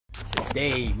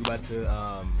Today we about to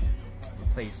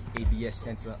replace ABS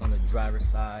sensor on the driver's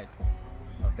side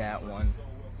of that one.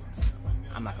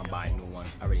 I'm not gonna buy a new one.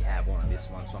 I already have one on this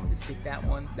one, so I'm gonna just take that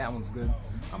one. That one's good.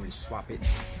 I'm gonna just swap it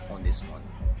on this one.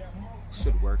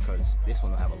 Should work because this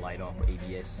one don't have a light on for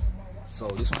ABS. So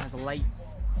this one has a light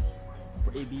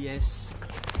for ABS,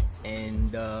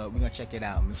 and we're gonna check it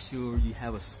out. Make sure you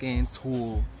have a scan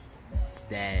tool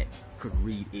that could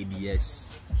read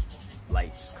ABS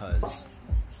lights, because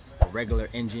a regular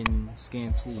engine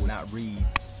scan tool will not read.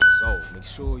 So make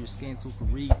sure your scan tool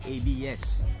can read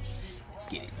ABS. Let's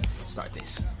get it. Let's start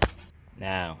this.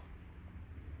 Now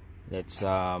let's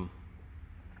look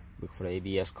for the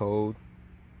ABS code.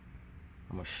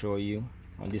 I'm gonna show you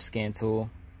on this scan tool.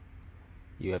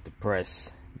 You have to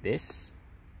press this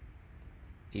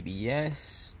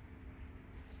ABS,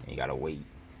 and you gotta wait.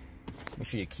 Make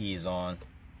sure your key is on.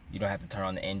 You don't have to turn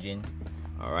on the engine.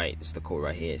 All right, it's the code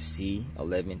right here,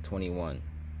 C1121.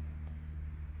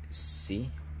 C,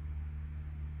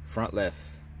 front left,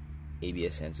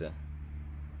 ABS sensor,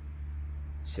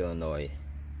 solenoid.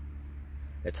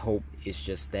 Let's hope it's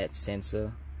just that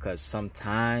sensor, because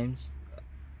sometimes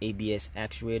ABS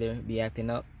actuator be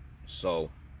acting up. So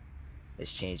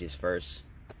let's change this first.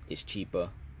 It's cheaper.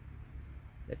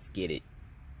 Let's get it.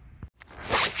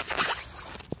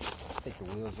 Take the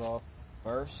wheels off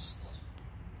first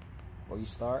before you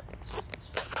start.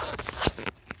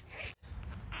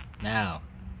 Now,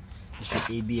 this is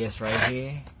your ABS right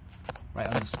here, right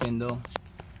on the spindle.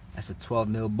 That's a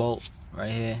 12mm bolt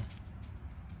right here.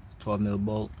 It's 12mm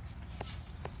bolt.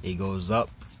 It goes up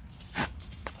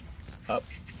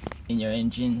in your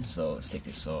engine. So let's take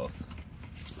this off.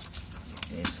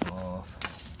 This off.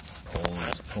 Pull,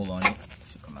 just pull on it.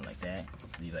 Should come out like that.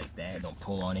 Leave like that. Don't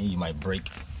pull on it. You might break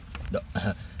the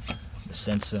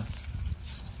sensor.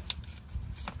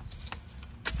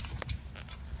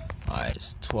 Alright,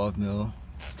 it's 12mm.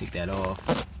 Take that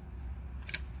off.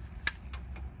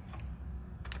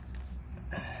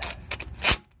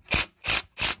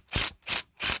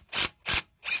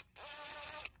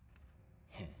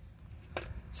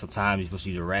 Sometimes you're supposed to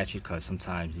use a ratchet, because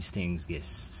sometimes these things get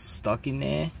stuck in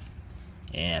there,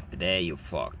 and after that you're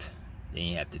fucked. Then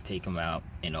you have to take them out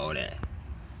and all that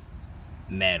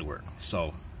mad work.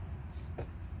 So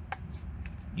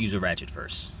use a ratchet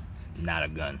first, not a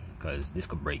gun, because this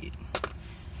could break it.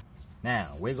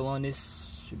 Now wiggle on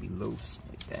this, should be loose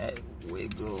like that.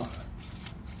 Wiggle,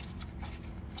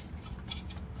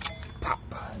 pop,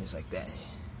 just like that.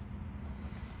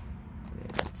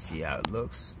 Let's see how it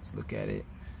looks. Let's look at it.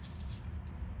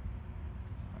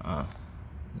 A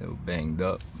little banged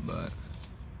up, but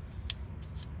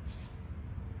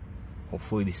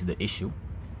hopefully this is the issue.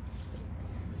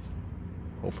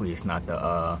 Hopefully it's not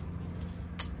the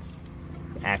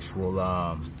actual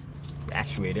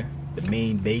actuator, the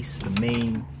main base, the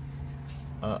main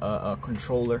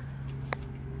controller.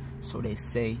 So they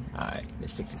say. Alright,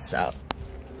 let's take this out.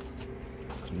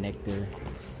 Connector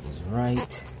is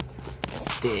right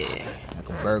there, like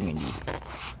a burgundy.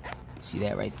 See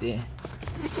that right there?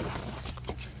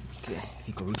 Okay, if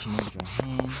you can reach in with your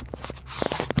hand.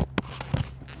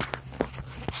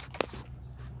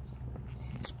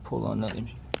 Just pull on that.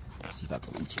 See if I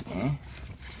can reach it, man.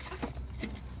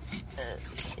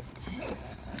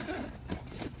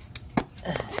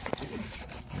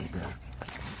 There you go.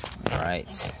 Alright.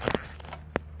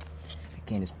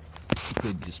 Again, you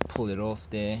could just pull it off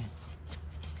there.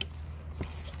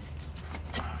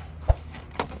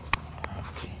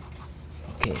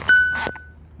 Okay,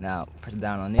 now press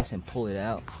down on this and pull it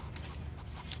out.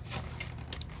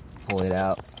 Pull it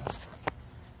out.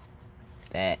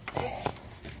 That.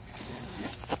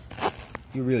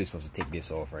 You're really supposed to take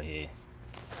this off right here.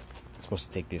 You're supposed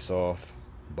to take this off,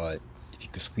 but if you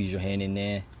can squeeze your hand in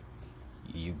there,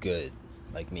 you good,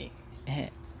 like me.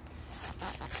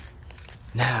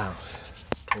 Now,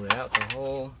 pull it out the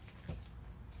hole.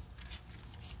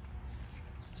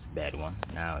 It's a bad one.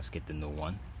 Now let's get the new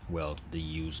one. Well, the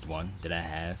used one that I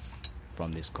have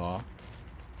from this car,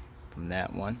 from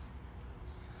that one.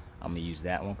 I'm gonna use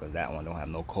that one because that one don't have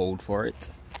no code for it.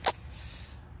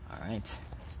 All right,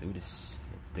 let's do this.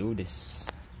 Let's do this.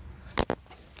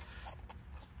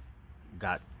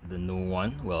 Got the new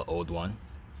one, well, old one.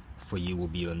 For you will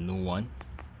be a new one.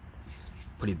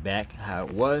 Put it back how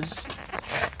it was.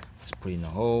 Let's put it in the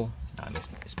hole. Nah, let's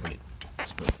put it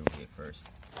through here first.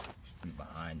 Just put it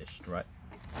behind the strut,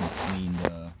 between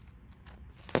the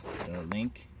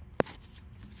link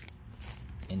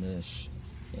and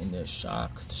the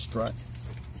shock, the strut.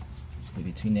 Put it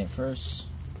between there first.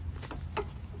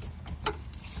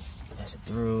 Pass it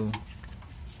through.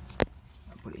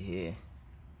 I put it here,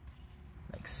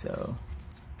 like like so.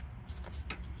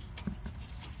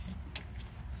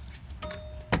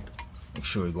 Make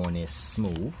sure you go in there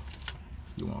smooth.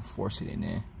 You want to force it in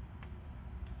there.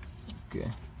 Okay.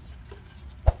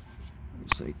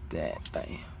 Just like that,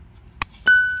 bam.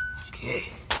 Okay.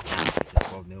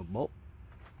 12mm bolt.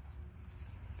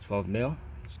 12mm.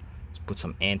 Let's put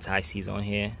some anti-seize on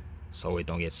here so it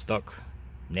don't get stuck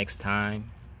next time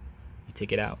you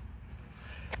take it out.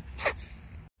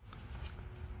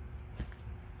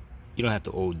 You don't have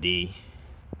to OD.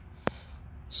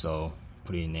 So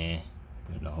put it in there,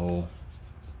 put it in the hole.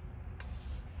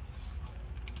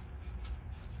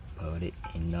 Put it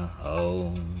in the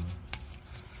hole.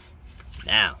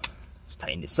 Now, let's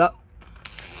tighten this up.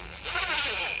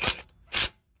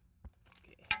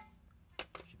 Okay,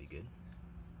 should be good.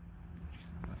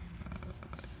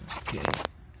 Okay,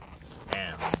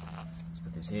 now, let's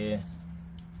put this here.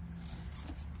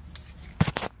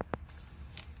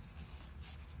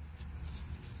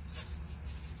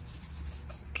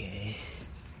 Okay,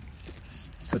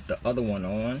 put the other one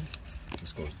on.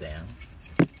 This goes down.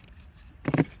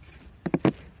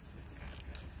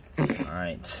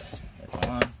 Alright, that's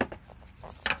on.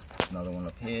 Another one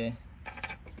up here.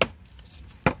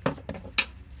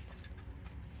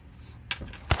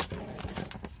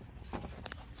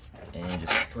 And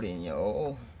just put it in your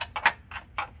hole.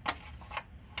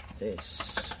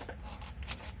 This.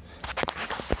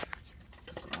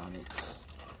 On it.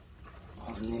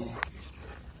 On there.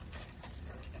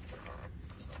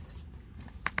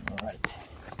 Alright.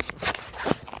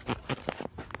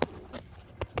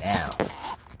 Now.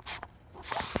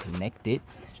 Connect it,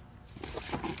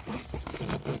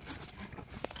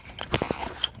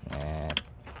 and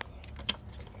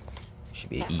should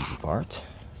be an easy part.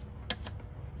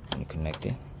 When you connect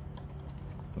it,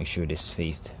 make sure this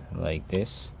faced like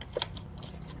this,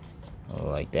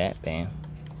 or like that. Bam.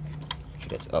 Make sure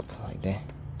that's up like that.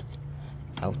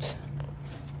 Out.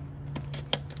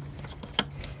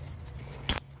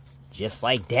 Just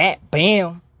like that.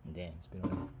 Bam. And then spin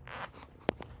on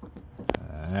it.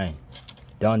 All right.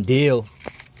 Done deal.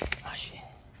 Oh shit.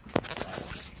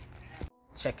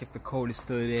 Check if the code is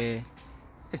still there.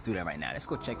 Let's do that right now. Let's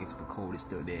go check if the code is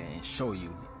still there and show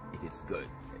you if it's good.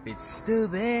 If it's still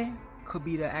there, could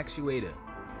be the actuator,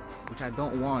 which I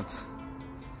don't want.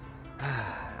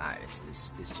 Alright, let's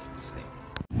check this thing.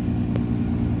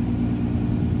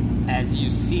 As you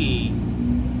see,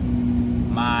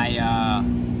 my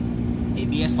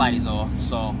ABS light is off,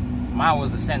 so mine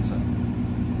was the sensor.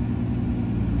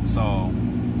 So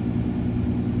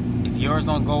if yours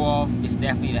don't go off, it's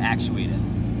definitely the actuator.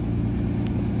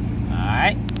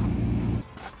 Alright.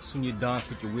 Soon you're done,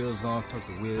 put your wheels on, tuck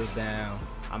the wheels down.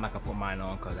 I'm not gonna put mine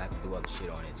on because I have to do other shit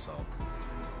on it. So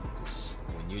just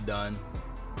when you're done,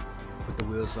 put the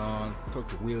wheels on, tuck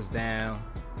the wheels down,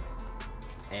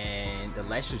 and the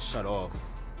light should shut off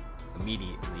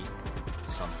immediately.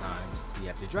 Sometimes you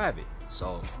have to drive it.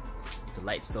 So if the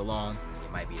light's still on,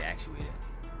 it might be the actuator.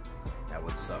 That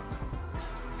would suck.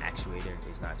 Actuator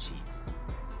is not cheap.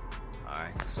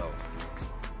 Alright, so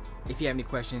if you have any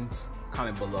questions,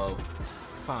 comment below.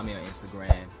 Follow me on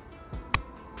Instagram.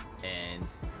 And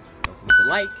don't forget to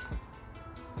like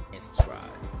and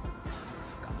subscribe.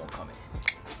 Got more coming.